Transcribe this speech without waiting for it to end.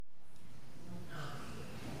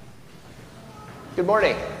Good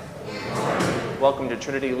morning. Welcome to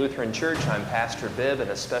Trinity Lutheran Church. I'm Pastor Bibb,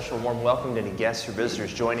 and a special warm welcome to any guests or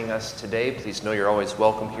visitors joining us today. Please know you're always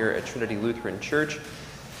welcome here at Trinity Lutheran Church.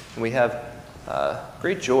 And we have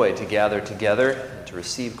great joy to gather together and to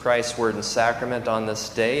receive Christ's Word and Sacrament on this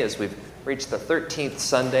day as we've reached the 13th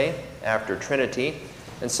Sunday after Trinity.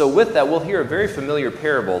 And so with that, we'll hear a very familiar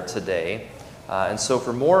parable today. And so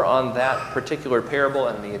for more on that particular parable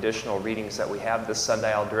and the additional readings that we have this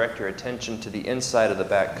Sunday, I'll direct your attention to the inside of the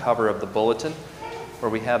back cover of the bulletin, where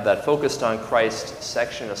we have that Focused on Christ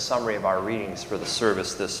section, a summary of our readings for the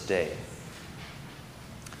service this day.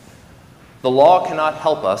 The law cannot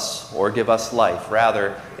help us or give us life.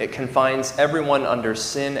 Rather, it confines everyone under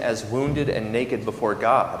sin as wounded and naked before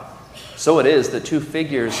God. So it is that two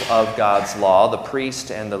figures of God's law, the priest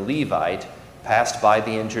and the Levite, passed by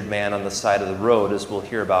the injured man on the side of the road, as we'll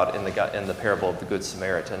hear about in the parable of the Good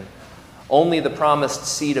Samaritan. Only the promised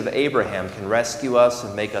seed of Abraham can rescue us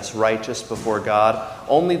and make us righteous before God.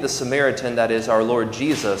 Only the Samaritan, that is our Lord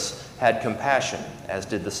Jesus, had compassion, as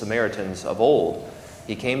did the Samaritans of old.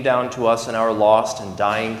 He came down to us in our lost and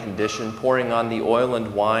dying condition, pouring on the oil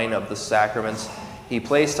and wine of the sacraments. He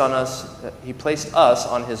placed us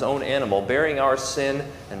on his own animal, bearing our sin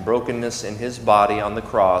and brokenness in his body on the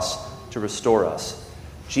cross, to restore us.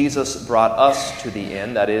 Jesus brought us to the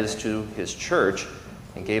inn, that is, to his church,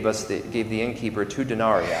 and gave the innkeeper 2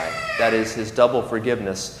 denarii, that is, his double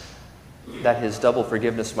forgiveness, that his double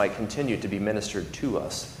forgiveness might continue to be ministered to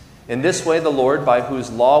us. In this way, the Lord, by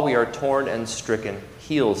whose law we are torn and stricken,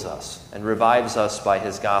 heals us and revives us by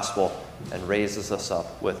his gospel and raises us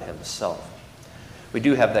up with himself. We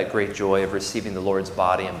do have that great joy of receiving the Lord's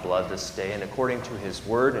body and blood this day, and according to his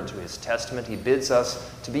word and to his testament, he bids us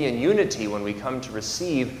to be in unity when we come to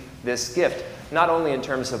receive this gift, not only in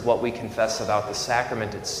terms of what we confess about the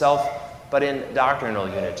sacrament itself, but in doctrinal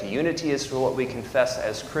unity. Unity is for what we confess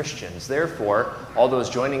as Christians. Therefore, all those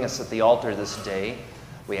joining us at the altar this day,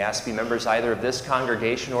 we ask be members either of this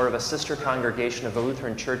congregation or of a sister congregation of the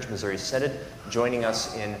Lutheran Church, Missouri Synod, joining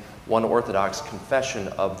us in one Orthodox confession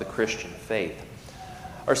of the Christian faith.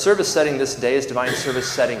 Our service setting this day is Divine Service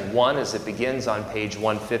Setting 1. As it begins on page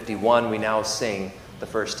 151, we now sing the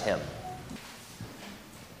first hymn.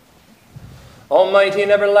 Almighty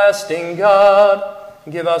and everlasting God,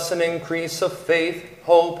 give us an increase of faith,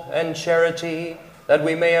 hope, and charity, that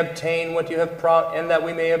we may obtain what you have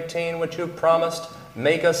promised.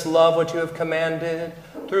 Make us love what you have commanded.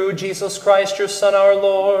 Through Jesus Christ, your Son, our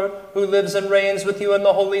Lord, who lives and reigns with you in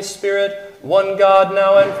the Holy Spirit, one God,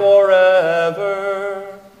 now and forever.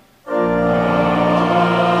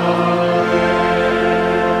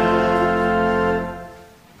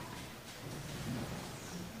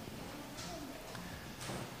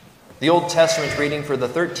 The Old Testament reading for the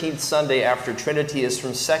 13th Sunday after Trinity is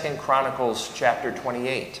from 2 Chronicles chapter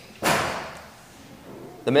 28.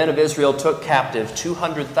 The men of Israel took captive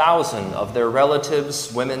 200,000 of their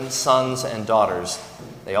relatives, women, sons, and daughters.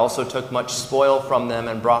 They also took much spoil from them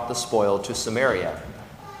and brought the spoil to Samaria.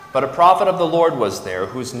 But a prophet of the Lord was there,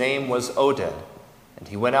 whose name was Oded. And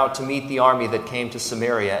he went out to meet the army that came to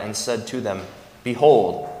Samaria and said to them,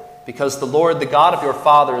 Behold, because the Lord, the God of your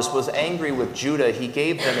fathers, was angry with Judah, he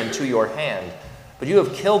gave them into your hand. But you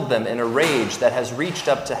have killed them in a rage that has reached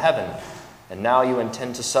up to heaven. And now you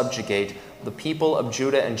intend to subjugate the people of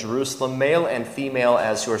Judah and Jerusalem, male and female,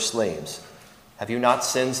 as your slaves. Have you not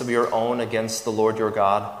sins of your own against the Lord your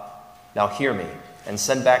God? Now hear me, and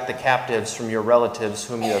send back the captives from your relatives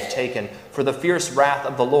whom you have taken, for the fierce wrath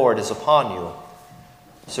of the Lord is upon you.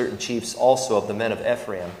 Certain chiefs also of the men of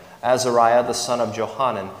Ephraim, Azariah the son of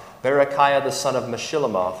Johanan, Berechiah the son of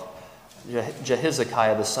Meshillemoth,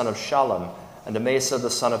 Jehizekiah the son of Shallum, and Amasa the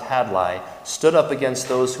son of Hadlai, stood up against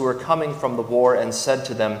those who were coming from the war and said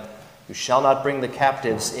to them, You shall not bring the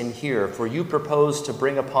captives in here, for you propose to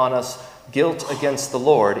bring upon us guilt against the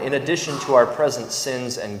Lord, in addition to our present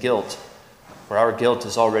sins and guilt. For our guilt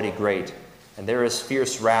is already great, and there is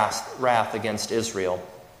fierce wrath against Israel.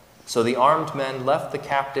 So the armed men left the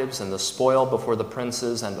captives and the spoil before the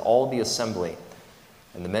princes and all the assembly.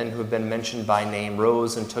 And the men who have been mentioned by name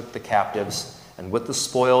rose and took the captives, and with the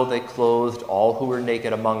spoil they clothed all who were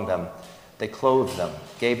naked among them. They clothed them,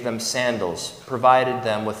 gave them sandals, provided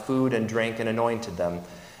them with food and drink, and anointed them.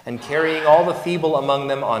 And carrying all the feeble among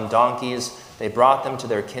them on donkeys, they brought them to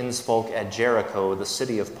their kinsfolk at Jericho, the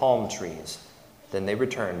city of palm trees. Then they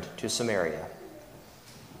returned to Samaria.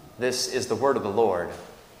 This is the word of the Lord.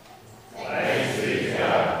 Thanks be to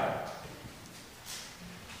God.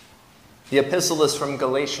 The epistle is from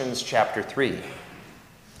Galatians chapter 3.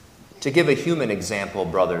 To give a human example,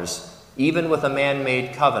 brothers, Even with a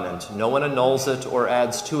man-made covenant, no one annuls it or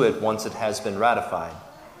adds to it once it has been ratified.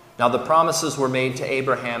 Now the promises were made to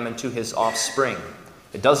Abraham and to his offspring.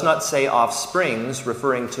 It does not say offsprings,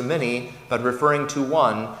 referring to many, but referring to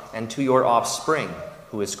one, and to your offspring,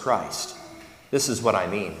 who is Christ. This is what I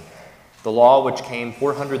mean. The law, which came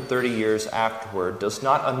 430 years afterward, does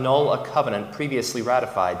not annul a covenant previously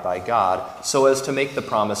ratified by God, so as to make the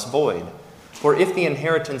promise void. For if the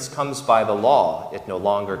inheritance comes by the law, it no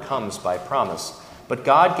longer comes by promise. But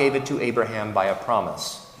God gave it to Abraham by a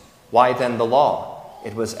promise. Why then the law?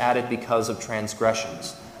 It was added because of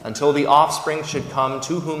transgressions, until the offspring should come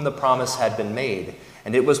to whom the promise had been made,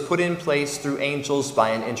 and it was put in place through angels by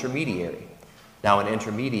an intermediary. Now an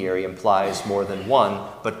intermediary implies more than one,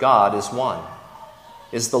 but God is one.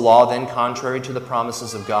 Is the law then contrary to the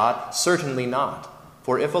promises of God? Certainly not.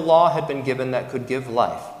 For if a law had been given that could give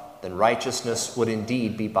life, then righteousness would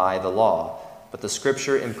indeed be by the law. But the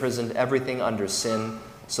Scripture imprisoned everything under sin,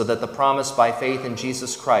 so that the promise by faith in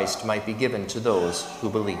Jesus Christ might be given to those who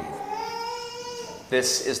believe.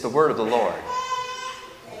 This is the word of the Lord.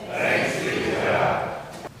 Thanks be to God.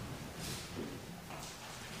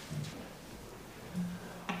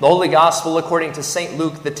 The Holy Gospel according to St.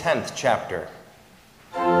 Luke, the 10th chapter.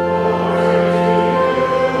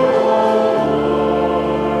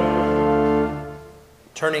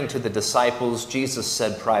 Turning to the disciples, Jesus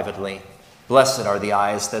said privately, "Blessed are the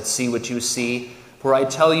eyes that see what you see, for I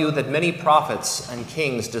tell you that many prophets and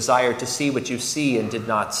kings desired to see what you see and did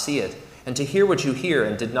not see it, and to hear what you hear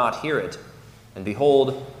and did not hear it. And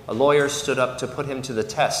behold, a lawyer stood up to put him to the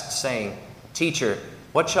test, saying, 'Teacher,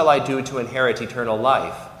 what shall I do to inherit eternal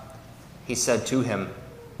life?' He said to him,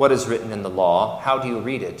 'What is written in the law? How do you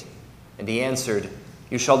read it?' And he answered,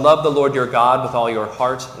 'You shall love the Lord your God with all your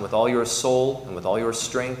heart, and with all your soul, and with all your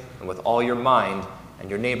strength, and with all your mind, and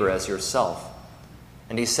your neighbor as yourself.'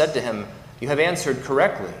 And he said to him, 'You have answered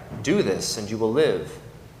correctly. Do this, and you will live.'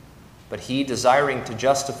 But he, desiring to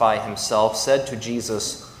justify himself, said to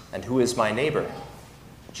Jesus, 'And who is my neighbor?'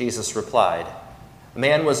 Jesus replied, 'A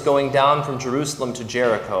man was going down from Jerusalem to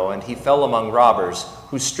Jericho, and he fell among robbers,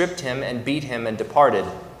 who stripped him and beat him and departed,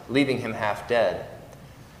 leaving him half dead.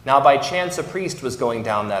 Now by chance a priest was going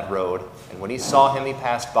down that road, and when he saw him, he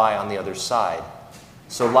passed by on the other side.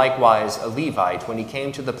 So likewise a Levite, when he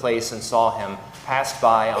came to the place and saw him, passed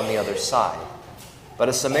by on the other side. But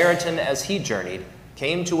a Samaritan, as he journeyed,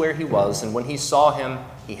 came to where he was, and when he saw him,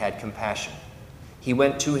 he had compassion. He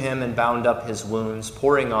went to him and bound up his wounds,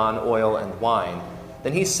 pouring on oil and wine.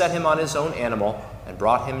 Then he set him on his own animal and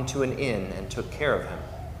brought him to an inn and took care of him.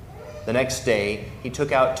 The next day he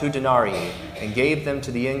took out 2 denarii and gave them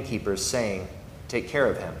to the innkeepers, saying, 'Take care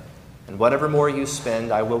of him, and whatever more you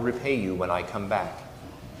spend I will repay you when I come back.'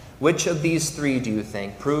 Which of these 3, do you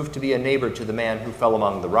think, proved to be a neighbor to the man who fell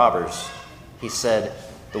among the robbers?" He said,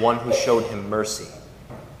 "The one who showed him mercy."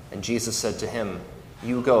 And Jesus said to him,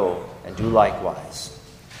 "You go and do likewise."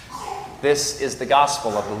 This is the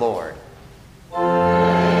gospel of the Lord.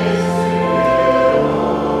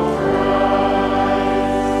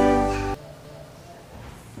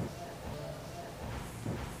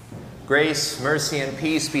 Grace, mercy, and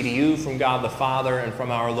peace be to you from God the Father and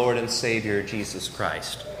from our Lord and Savior, Jesus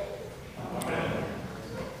Christ. Amen.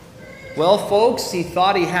 Well, folks, he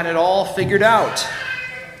thought he had it all figured out.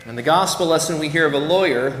 In the gospel lesson, we hear of a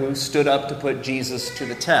lawyer who stood up to put Jesus to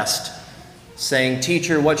the test, saying,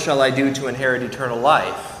 "Teacher, what shall I do to inherit eternal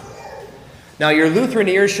life?" Now, your Lutheran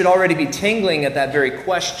ears should already be tingling at that very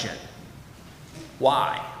question.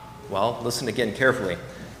 Why? Well, listen again carefully.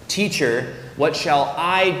 "Teacher, what shall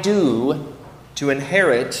I do to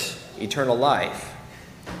inherit eternal life?"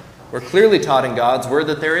 We're clearly taught in God's Word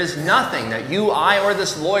that there is nothing that you, I, or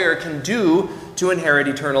this lawyer can do to inherit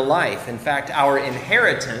eternal life. In fact, our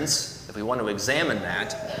inheritance, if we want to examine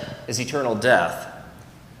that, is eternal death.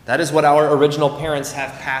 That is what our original parents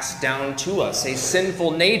have passed down to us, a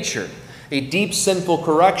sinful nature, a deep sinful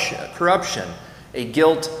corruption, a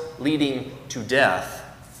guilt leading to death.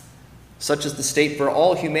 Such is the state for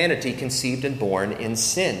all humanity conceived and born in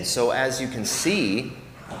sin. So as you can see,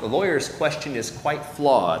 the lawyer's question is quite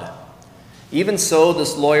flawed. Even so,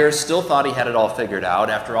 this lawyer still thought he had it all figured out.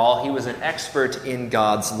 After all, he was an expert in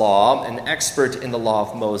God's law, an expert in the law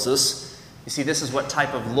of Moses. You see, this is what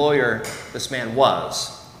type of lawyer this man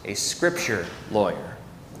was, a scripture lawyer.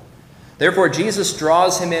 Therefore, Jesus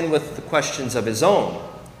draws him in with the questions of his own.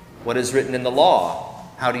 What is written in the law?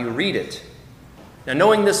 How do you read it? Now,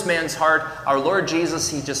 knowing this man's heart, our Lord Jesus,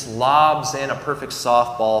 he just lobs in a perfect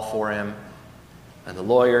softball for him. And the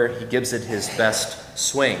lawyer, he gives it his best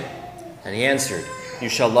swing. And he answered, You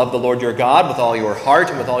shall love the Lord your God with all your heart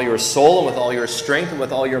and with all your soul and with all your strength and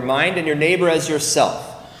with all your mind, and your neighbor as yourself.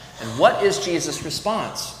 And what is Jesus'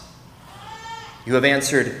 response? You have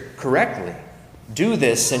answered correctly. Do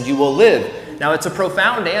this and you will live. Now, it's a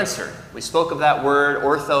profound answer. We spoke of that word,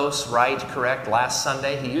 orthos, right, correct, last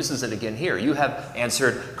Sunday. He uses it again here. You have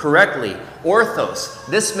answered correctly. Orthos.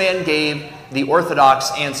 This man gave the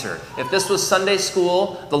orthodox answer. If this was Sunday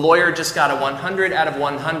school, the lawyer just got a 100 out of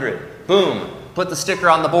 100. Boom. Put the sticker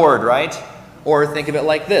on the board, right? Or think of it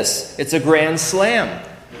like this. It's a grand slam.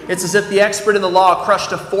 It's as if the expert in the law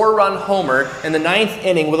crushed a 4-run homer in the 9th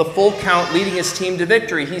inning with a full count, leading his team to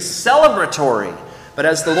victory. He's celebratory. But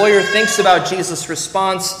as the lawyer thinks about Jesus'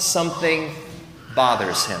 response, something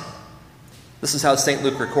bothers him. This is how St.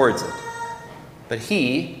 Luke records it. But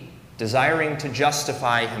he, desiring to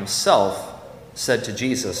justify himself, said to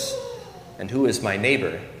Jesus, "And who is my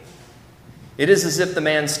neighbor?" It is as if the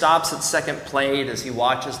man stops at second plate as he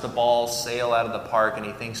watches the ball sail out of the park, and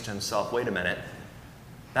he thinks to himself, wait a minute,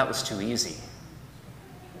 that was too easy.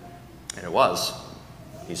 And it was.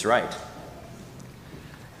 He's right.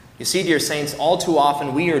 You see, dear saints, all too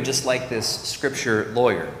often we are just like this scripture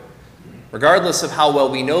lawyer. Regardless of how well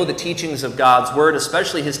we know the teachings of God's Word,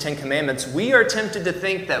 especially His 10 Commandments, we are tempted to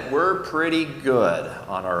think that we're pretty good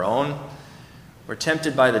on our own. We're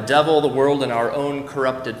tempted by the devil, the world, and our own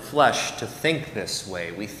corrupted flesh to think this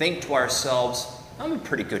way. We think to ourselves, I'm a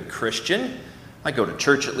pretty good Christian. I go to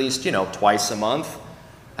church at least, twice a month.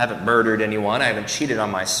 I haven't murdered anyone. I haven't cheated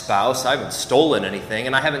on my spouse. I haven't stolen anything.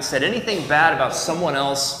 And I haven't said anything bad about someone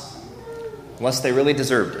else unless they really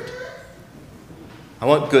deserved it. I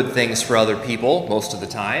want good things for other people most of the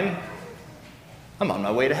time. I'm on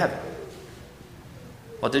my way to heaven.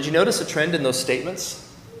 Well, did you notice a trend in those statements?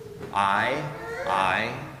 I,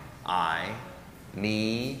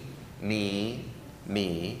 me.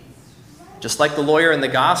 Just like the lawyer in the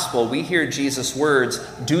gospel, we hear Jesus' words,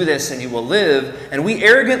 do this and you will live, and we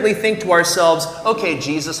arrogantly think to ourselves, okay,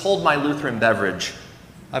 Jesus, hold my Lutheran beverage.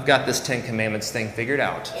 I've got this 10 Commandments thing figured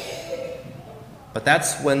out. But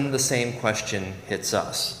that's when the same question hits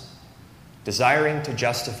us. Desiring to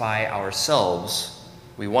justify ourselves,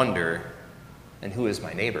 we wonder, and who is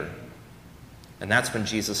my neighbor? And that's when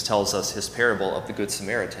Jesus tells us his parable of the Good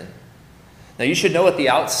Samaritan. Now, you should know at the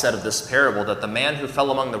outset of this parable that the man who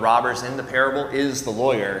fell among the robbers in the parable is the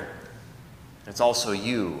lawyer. It's also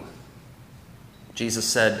you. Jesus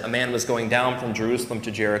said a man was going down from Jerusalem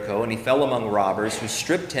to Jericho, and he fell among robbers who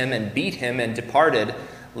stripped him and beat him and departed,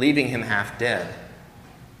 leaving him half dead.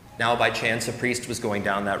 Now, by chance, a priest was going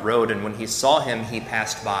down that road, and when he saw him, he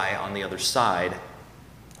passed by on the other side.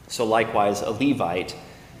 So likewise, a Levite,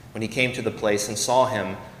 when he came to the place and saw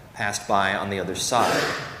him, passed by on the other side.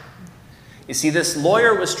 You see, this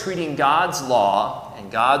lawyer was treating God's law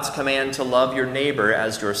and God's command to love your neighbor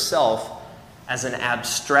as yourself as an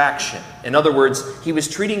abstraction. In other words, he was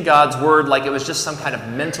treating God's word like it was just some kind of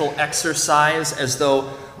mental exercise, as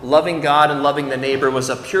though loving God and loving the neighbor was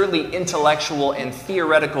a purely intellectual and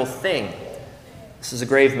theoretical thing. This is a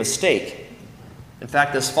grave mistake. In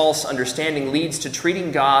fact, this false understanding leads to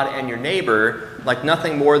treating God and your neighbor like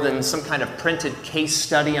nothing more than some kind of printed case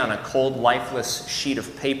study on a cold, lifeless sheet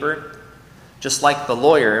of paper. Just like the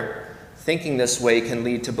lawyer, thinking this way can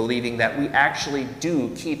lead to believing that we actually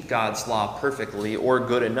do keep God's law perfectly or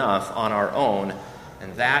good enough on our own,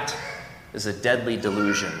 and that is a deadly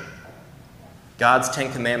delusion. God's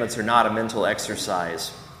 10 Commandments are not a mental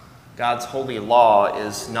exercise. God's holy law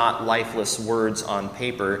is not lifeless words on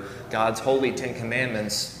paper. God's holy 10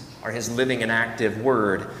 Commandments are his living and active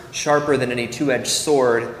word, sharper than any two-edged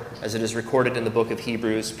sword, as it is recorded in the book of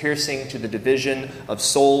Hebrews, piercing to the division of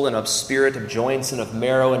soul and of spirit, of joints and of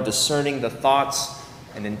marrow, and discerning the thoughts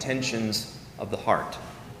and intentions of the heart.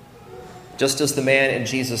 Just as the man in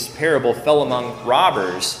Jesus' parable fell among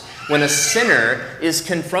robbers, when a sinner is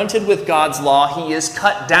confronted with God's law, he is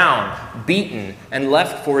cut down, beaten, and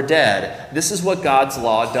left for dead. This is what God's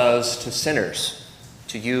law does to sinners,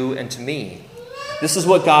 to you and to me. This is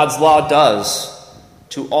what God's law does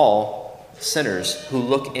to all sinners who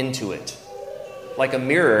look into it. Like a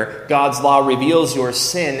mirror, God's law reveals your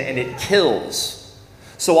sin and it kills.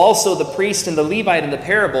 So also the priest and the Levite in the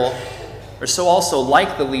parable, or so also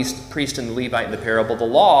like the priest and the Levite in the parable, the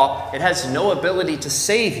law, it has no ability to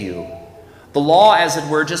save you. The law, as it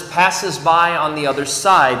were, just passes by on the other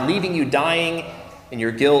side, leaving you dying in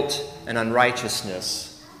your guilt and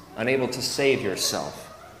unrighteousness, unable to save yourself.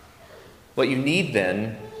 What you need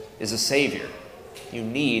then is a Savior. You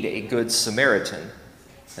need a good Samaritan.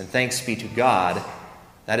 And thanks be to God,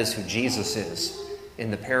 that is who Jesus is in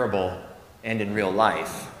the parable and in real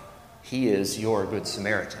life. He is your good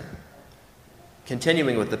Samaritan.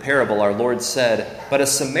 Continuing with the parable, our Lord said, "But a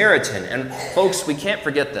Samaritan," and folks, we can't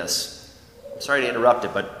forget this. I'm sorry to interrupt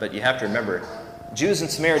it, but you have to remember, Jews and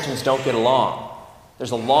Samaritans don't get along.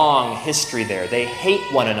 There's a long history there. They hate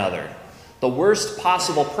one another. The worst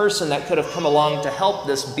possible person that could have come along to help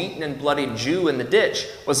this beaten and bloodied Jew in the ditch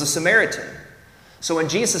was a Samaritan. So when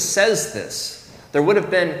Jesus says this, there would have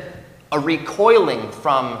been a recoiling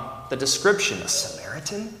from the description. A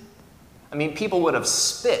Samaritan? I mean, people would have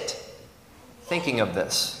spit thinking of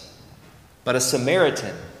this. But a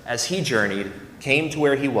Samaritan, as he journeyed, came to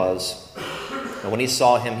where he was, and when he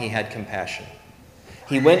saw him, he had compassion.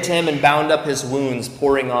 He went to him and bound up his wounds,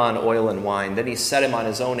 pouring on oil and wine. Then he set him on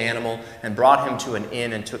his own animal and brought him to an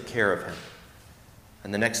inn and took care of him.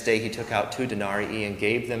 And the next day he took out 2 denarii and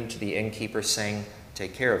gave them to the innkeeper, saying,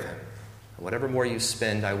 "Take care of him. And whatever more you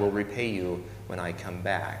spend, I will repay you when I come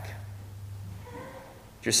back."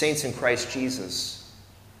 Dear saints in Christ Jesus,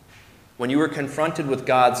 when you were confronted with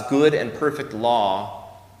God's good and perfect law,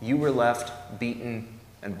 you were left beaten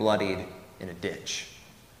and bloodied in a ditch.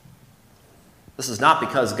 This is not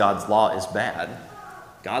because God's law is bad.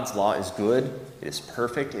 God's law is good, it is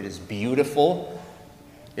perfect, it is beautiful.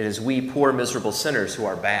 It is we poor, miserable sinners who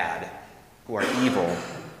are bad, who are evil.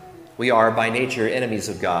 We are by nature enemies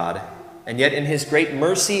of God. And yet in his great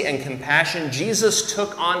mercy and compassion, Jesus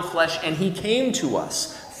took on flesh and he came to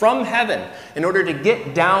us from heaven in order to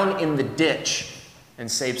get down in the ditch and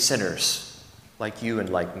save sinners like you and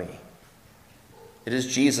like me. It is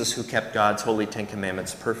Jesus who kept God's holy 10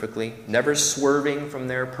 commandments perfectly, never swerving from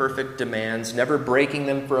their perfect demands, never breaking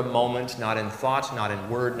them for a moment, not in thought, not in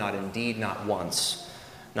word, not in deed, not once,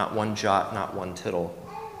 not one jot, not one tittle.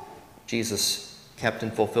 Jesus kept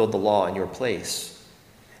and fulfilled the law in your place.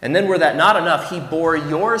 And then were that not enough, he bore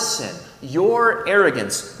your sin, your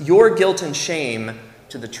arrogance, your guilt and shame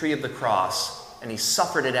to the tree of the cross, and he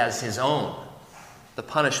suffered it as his own, the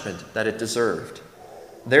punishment that it deserved.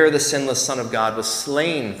 There the sinless Son of God was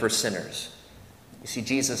slain for sinners. You see,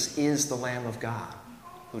 Jesus is the Lamb of God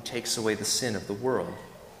who takes away the sin of the world.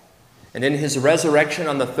 And in his resurrection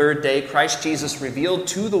on the 3rd day, Christ Jesus revealed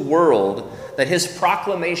to the world that his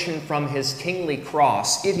proclamation from his kingly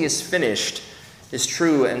cross, "It is finished," is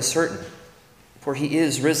true and certain. For he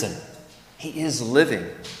is risen. He is living.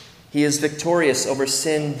 He is victorious over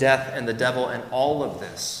sin, death, and the devil, and all of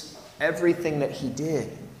this, everything that he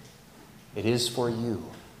did, it is for you,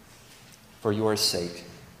 for your sake,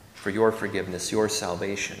 for your forgiveness, your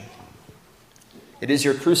salvation. It is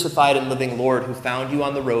your crucified and living Lord who found you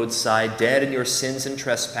on the roadside, dead in your sins and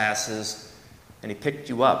trespasses, and he picked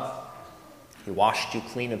you up. He washed you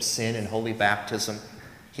clean of sin in holy baptism.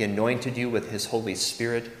 He anointed you with his Holy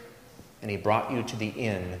Spirit, and he brought you to the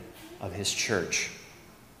inn of his church.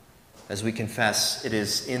 As we confess, it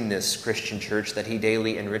is in this Christian church that he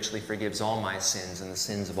daily and richly forgives all my sins and the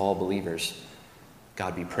sins of all believers.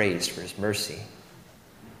 God be praised for his mercy.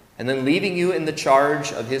 And then leaving you in the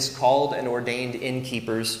charge of his called and ordained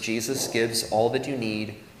innkeepers, Jesus gives all that you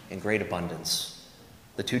need in great abundance.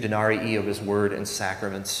 The 2 denarii of his word and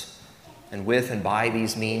sacraments. And with and by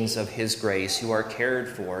these means of his grace, you are cared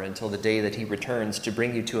for until the day that he returns to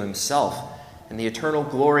bring you to himself in the eternal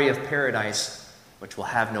glory of paradise, which will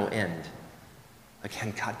have no end.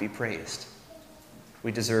 Again, God be praised.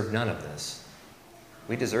 We deserve none of this.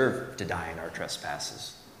 We deserve to die in our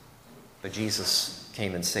trespasses. But Jesus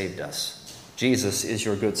came and saved us. Jesus is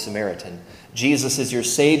your good Samaritan. Jesus is your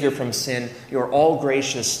Savior from sin, your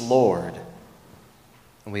all-gracious Lord.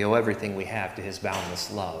 And we owe everything we have to his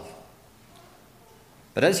boundless love.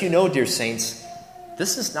 But as you know, dear saints,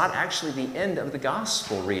 this is not actually the end of the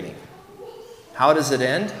gospel reading. How does it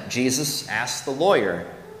end? Jesus asked the lawyer,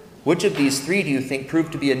 "Which of these 3 do you think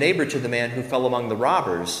proved to be a neighbor to the man who fell among the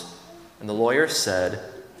robbers?" And the lawyer said,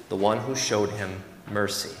 "The one who showed him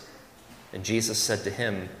mercy." And Jesus said to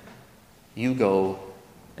him, "You go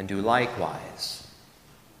and do likewise."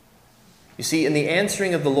 You see, in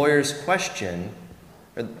answering the lawyer's question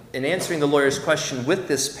with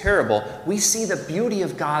this parable, we see the beauty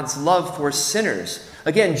of God's love for sinners.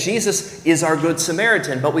 Again, Jesus is our good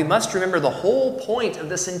Samaritan, but we must remember the whole point of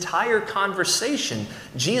this entire conversation.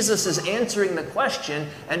 Jesus is answering the question,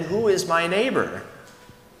 "And who is my neighbor?"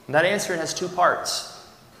 And that answer has 2 parts.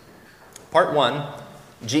 Part 1,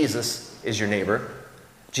 Jesus is your neighbor.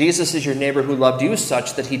 Jesus is your neighbor who loved you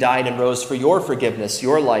such that he died and rose for your forgiveness,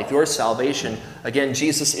 your life, your salvation. Again,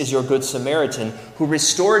 Jesus is your good Samaritan who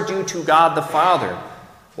restored you to God the Father,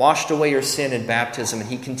 washed away your sin in baptism, and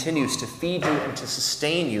he continues to feed you and to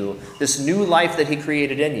sustain you, this new life that he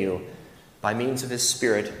created in you, by means of his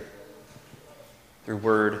Spirit, through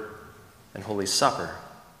Word and Holy Supper.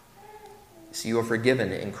 See, you are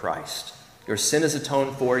forgiven in Christ. Your sin is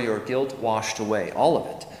atoned for, your guilt washed away, all of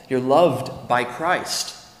it. You're loved by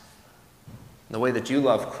Christ. The way that you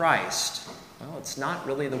love Christ, well, it's not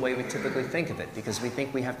really the way we typically think of it, because we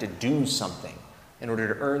think we have to do something in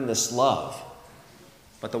order to earn this love.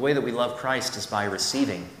 But the way that we love Christ is by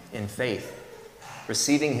receiving in faith,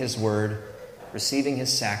 receiving his word, receiving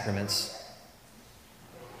his sacraments.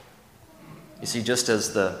 You see, just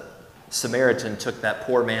as the Samaritan took that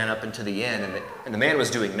poor man up into the inn, and the man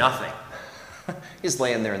was doing nothing. He's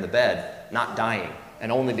laying there in the bed, not dying,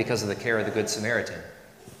 and only because of the care of the Good Samaritan.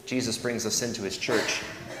 Jesus brings us into his church,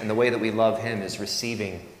 and the way that we love him is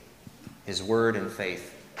receiving his word in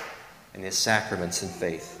faith and his sacraments in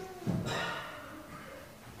faith.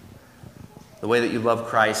 The way that you love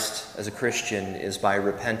Christ as a Christian is by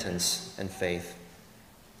repentance and faith.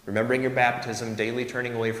 Remembering your baptism, daily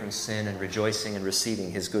turning away from sin, and rejoicing and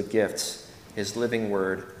receiving his good gifts, his living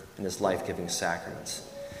word, and his life-giving sacraments.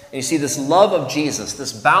 And you see, this love of Jesus,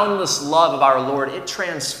 this boundless love of our Lord, it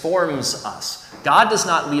transforms us. God does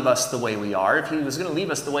not leave us the way we are. If he was going to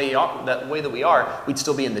leave us the way that we are, we'd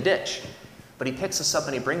still be in the ditch. But he picks us up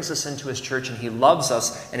and he brings us into his church, and he loves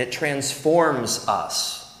us, and it transforms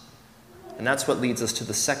us. And that's what leads us to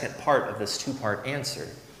the second part of this two-part answer.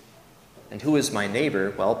 And who is my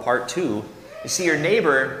neighbor? Well, part two. You see, your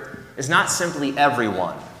neighbor is not simply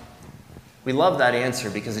everyone. We love that answer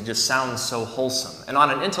because it just sounds so wholesome. And on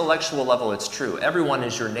an intellectual level, it's true. Everyone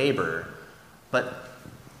is your neighbor. But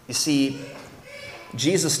you see,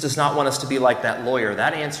 Jesus does not want us to be like that lawyer.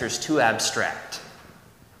 That answer is too abstract.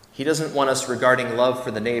 He doesn't want us regarding love for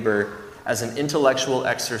the neighbor as an intellectual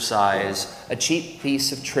exercise, a cheap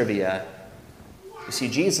piece of trivia. You see,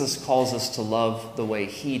 Jesus calls us to love the way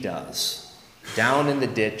he does. Down in the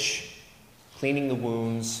ditch, cleaning the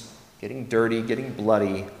wounds, getting dirty, getting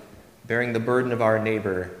bloody, bearing the burden of our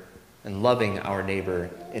neighbor, and loving our neighbor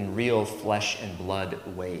in real flesh and blood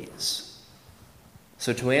ways.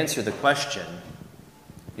 So to answer the question,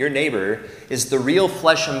 your neighbor is the real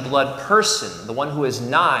flesh and blood person, the one who is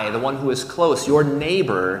nigh, the one who is close, your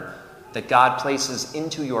neighbor that God places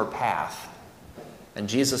into your path. And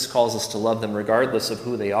Jesus calls us to love them regardless of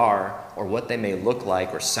who they are or what they may look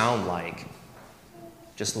like or sound like,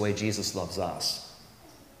 just the way Jesus loves us.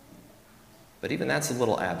 But even that's a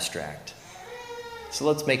little abstract. So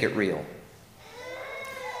let's make it real.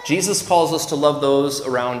 Jesus calls us to love those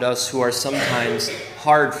around us who are sometimes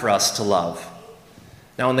hard for us to love.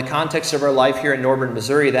 Now, in the context of our life here in Norborne,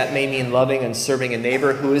 Missouri, that may mean loving and serving a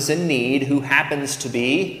neighbor who is in need, who happens to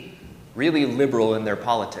be really liberal in their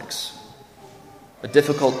politics. A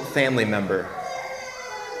difficult family member.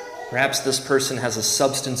 Perhaps this person has a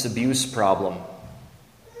substance abuse problem,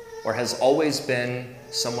 or has always been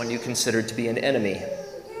someone you consider to be an enemy,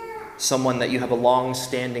 someone that you have a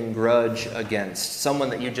long-standing grudge against, someone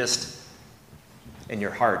that you just, in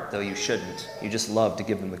your heart, though you shouldn't, you just love to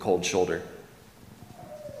give them the cold shoulder.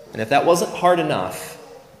 And if that wasn't hard enough,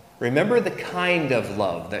 remember the kind of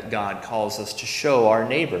love that God calls us to show our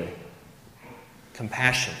neighbor: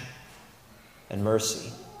 compassion and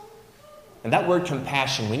mercy. And that word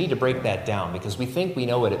compassion, we need to break that down because we think we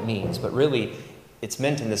know what it means, but really it's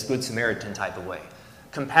meant in this Good Samaritan type of way.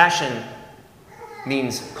 Compassion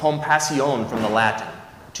means compassion from the Latin,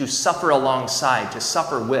 to suffer alongside, to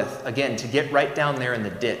suffer with, again, to get right down there in the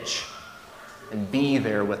ditch and be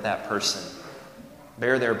there with that person,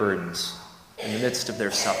 bear their burdens in the midst of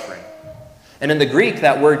their suffering. And in the Greek,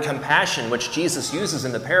 that word compassion, which Jesus uses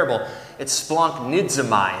in the parable, it's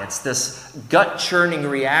splanchnizomai. It's this gut-churning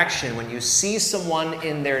reaction. When you see someone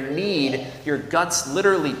in their need, your guts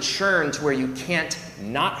literally churn to where you can't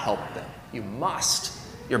not help them. You must.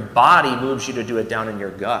 Your body moves you to do it down in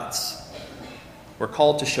your guts. We're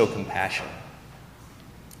called to show compassion.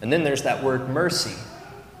 And then there's that word mercy.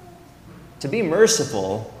 To be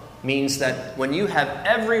merciful means that when you have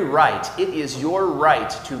every right, it is your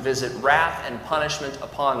right to visit wrath and punishment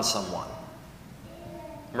upon someone.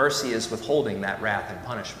 Mercy is withholding that wrath and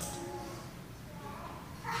punishment.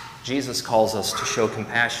 Jesus calls us to show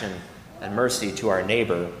compassion and mercy to our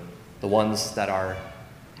neighbor, the ones that are,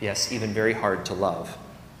 yes, even very hard to love.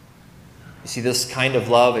 You see, this kind of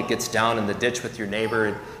love, it gets down in the ditch with your neighbor.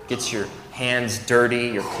 It gets your hands dirty,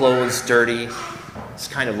 your clothes dirty. This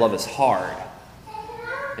kind of love is hard.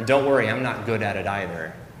 And don't worry, I'm not good at it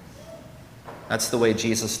either. That's the way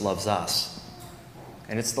Jesus loves us.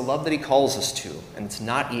 And it's the love that he calls us to. And it's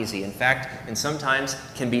not easy. In fact, and sometimes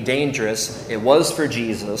can be dangerous. It was for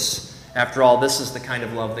Jesus. After all, this is the kind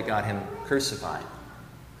of love that got him crucified.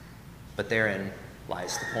 But therein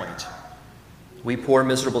lies the point. We poor,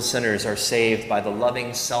 miserable sinners are saved by the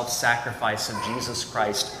loving self-sacrifice of Jesus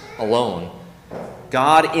Christ alone.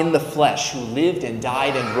 God in the flesh, who lived and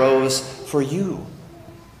died and rose for you.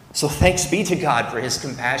 So thanks be to God for his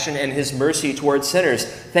compassion and his mercy toward sinners.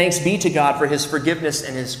 Thanks be to God for his forgiveness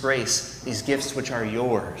and his grace, these gifts which are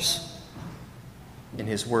yours in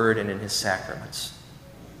his word and in his sacraments.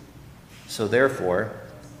 So therefore,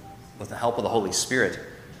 with the help of the Holy Spirit,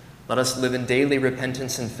 let us live in daily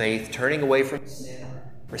repentance and faith, turning away from sin,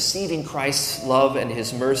 receiving Christ's love and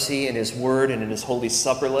his mercy in his word and in his holy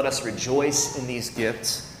supper. Let us rejoice in these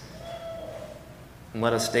gifts, and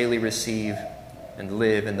let us daily receive and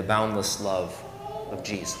live in the boundless love of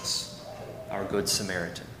Jesus, our Good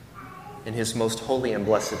Samaritan. In his most holy and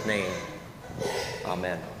blessed name,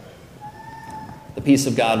 amen. The peace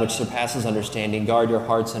of God, which surpasses understanding, guard your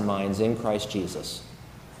hearts and minds in Christ Jesus.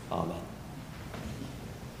 Amen.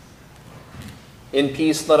 In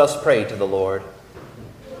peace, let us pray to the Lord.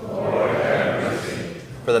 Lord, have mercy.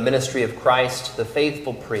 For the ministry of Christ, the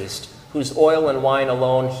faithful priest, whose oil and wine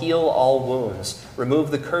alone heal all wounds,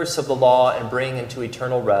 remove the curse of the law, and bring into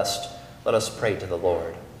eternal rest, let us pray to the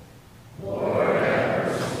Lord. Lord, have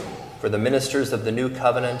mercy. For the ministers of the new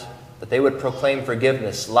covenant, that they would proclaim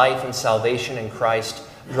forgiveness, life, and salvation in Christ,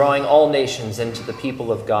 drawing all nations into the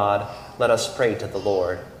people of God, let us pray to the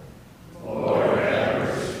Lord. Lord, have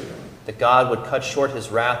mercy. That God would cut short his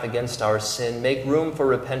wrath against our sin, make room for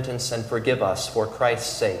repentance, and forgive us for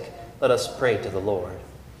Christ's sake, let us pray to the Lord.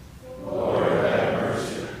 Lord, have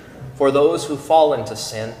mercy. For those who fall into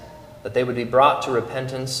sin, that they would be brought to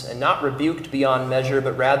repentance and not rebuked beyond measure,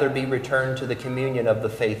 but rather be returned to the communion of the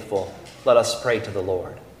faithful, let us pray to the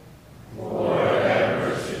Lord. Lord, have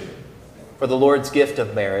mercy. For the Lord's gift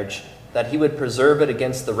of marriage, that he would preserve it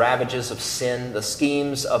against the ravages of sin, the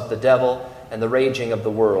schemes of the devil, and the raging of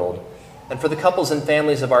the world. And for the couples and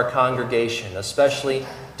families of our congregation, especially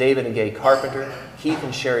David and Gay Carpenter, Keith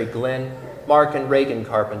and Sherry Glynn, Mark and Reagan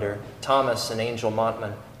Carpenter, Thomas and Angel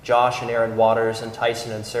Montman, Josh and Aaron Waters, and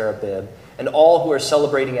Tysen and Sarah Bibb, and all who are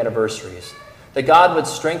celebrating anniversaries, that God would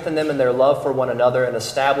strengthen them in their love for one another and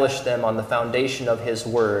establish them on the foundation of his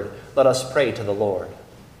word. Let us pray to the Lord.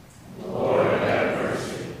 Lord, have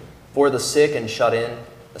mercy. For the sick and shut in,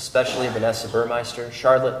 especially Vanessa Burmeister,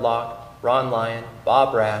 Charlotte Locke, Ron Lyon,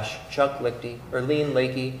 Bob Rash, Chuck Lichty, Erlene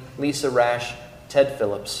Lakey, Lisa Rash, Ted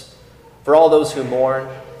Phillips. For all those who mourn,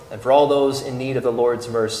 and for all those in need of the Lord's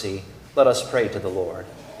mercy, let us pray to the Lord.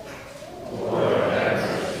 Lord,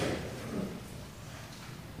 have mercy.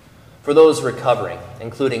 For those recovering,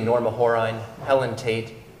 including Norma Horine, Helen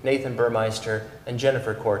Tate, Nathan Burmeister, and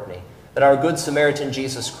Jennifer Courtney, that our Good Samaritan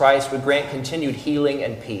Jesus Christ would grant continued healing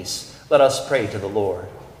and peace, let us pray to the Lord.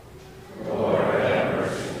 Lord, have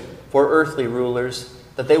mercy. For earthly rulers,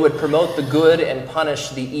 that they would promote the good and punish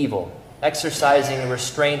the evil, exercising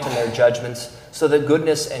restraint in their judgments, so that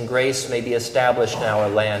goodness and grace may be established in our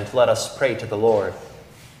land, let us pray to the Lord.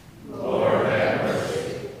 Lord, have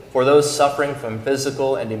mercy. For those suffering from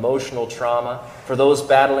physical and emotional trauma, for those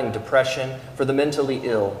battling depression, for the mentally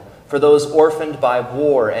ill, for those orphaned by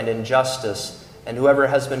war and injustice, and whoever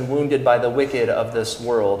has been wounded by the wicked of this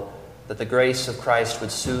world, that the grace of Christ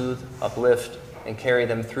would soothe, uplift, and carry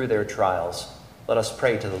them through their trials. Let us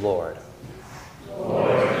pray to the Lord. Lord,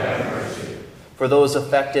 have mercy. For those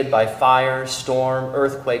affected by fire, storm,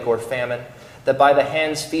 earthquake, or famine, that by the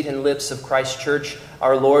hands, feet, and lips of Christ's church,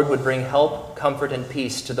 our Lord would bring help, comfort, and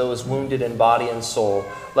peace to those wounded in body and soul.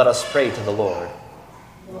 Let us pray to the Lord.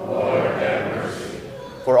 Lord, have mercy.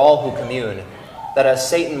 For all who commune, that as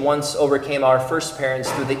Satan once overcame our first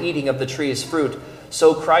parents through the eating of the tree's fruit,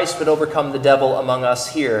 so Christ would overcome the devil among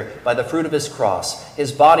us here by the fruit of his cross,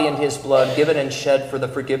 his body and his blood given and shed for the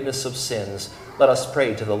forgiveness of sins. Let us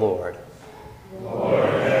pray to the Lord. Lord,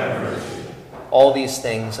 have mercy. All these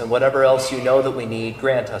things and whatever else you know that we need,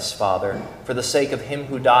 grant us, Father, for the sake of him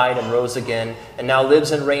who died and rose again, and now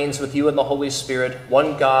lives and reigns with you in the Holy Spirit,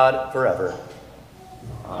 one God, forever.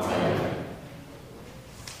 Amen.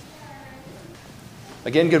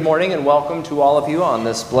 Again, good morning and welcome to all of you on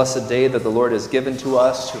this blessed day that the Lord has given to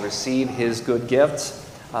us to receive his good gifts.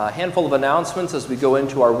 A handful of announcements as we go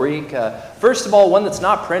into our week. First of all, one that's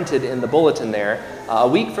not printed in the bulletin there. A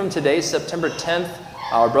week from today, September 10th,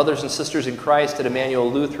 our brothers and sisters in Christ at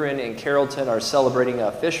Emmanuel Lutheran in Carrollton are celebrating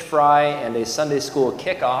a fish fry and a Sunday school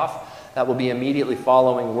kickoff. That will be immediately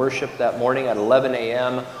following worship that morning at 11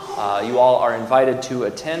 a.m. You all are invited to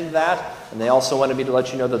attend that. And they also wanted me to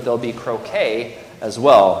let you know that there'll be croquet as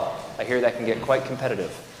well. I hear that can get quite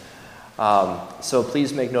competitive. So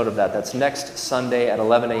please make note of that. That's next Sunday at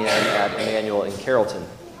 11 a.m. at Emmanuel in Carrollton.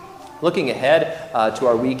 Looking ahead to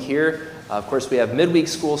our week here, of course, we have midweek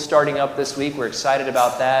school starting up this week. We're excited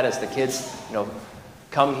about that as the kids,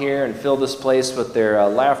 come here and fill this place with their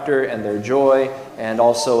laughter and their joy, and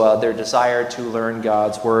also their desire to learn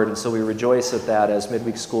God's Word. And so we rejoice at that as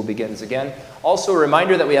midweek school begins again. Also a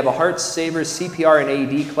reminder that we have a Heart Savers CPR and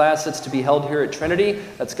AED class that's to be held here at Trinity.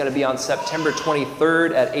 That's going to be on September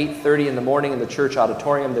 23rd at 8:30 in the morning in the church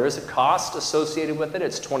auditorium. There is a cost associated with it.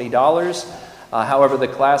 It's $20. However, the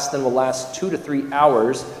class then will last 2 to 3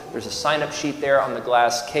 hours. There's a sign-up sheet there on the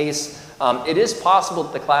glass case. It is possible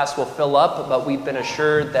that the class will fill up, but we've been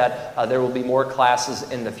assured that there will be more classes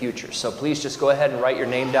in the future. So please just go ahead and write your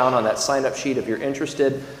name down on that sign-up sheet if you're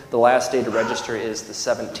interested. The last day to register is the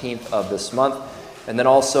 17th of this month. And then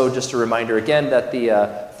also just a reminder again that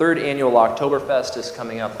the third annual Oktoberfest is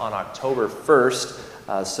coming up on October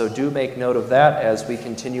 1st. So do make note of that as we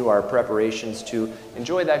continue our preparations to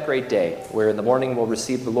enjoy that great day, where in the morning we'll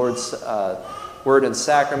receive the Lord's Word and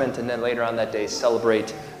Sacrament, and then later on that day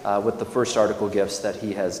celebrate with the first article gifts that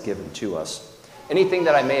He has given to us. Anything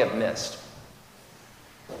that I may have missed?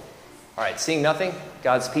 All right, seeing nothing,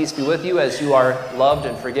 God's peace be with you as you are loved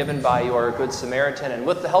and forgiven by your Good Samaritan, and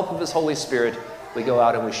with the help of His Holy Spirit, we go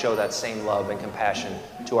out and we show that same love and compassion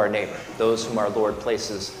to our neighbor, those whom our Lord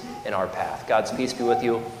places in our path. God's peace be with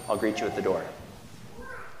you. I'll greet you at the door.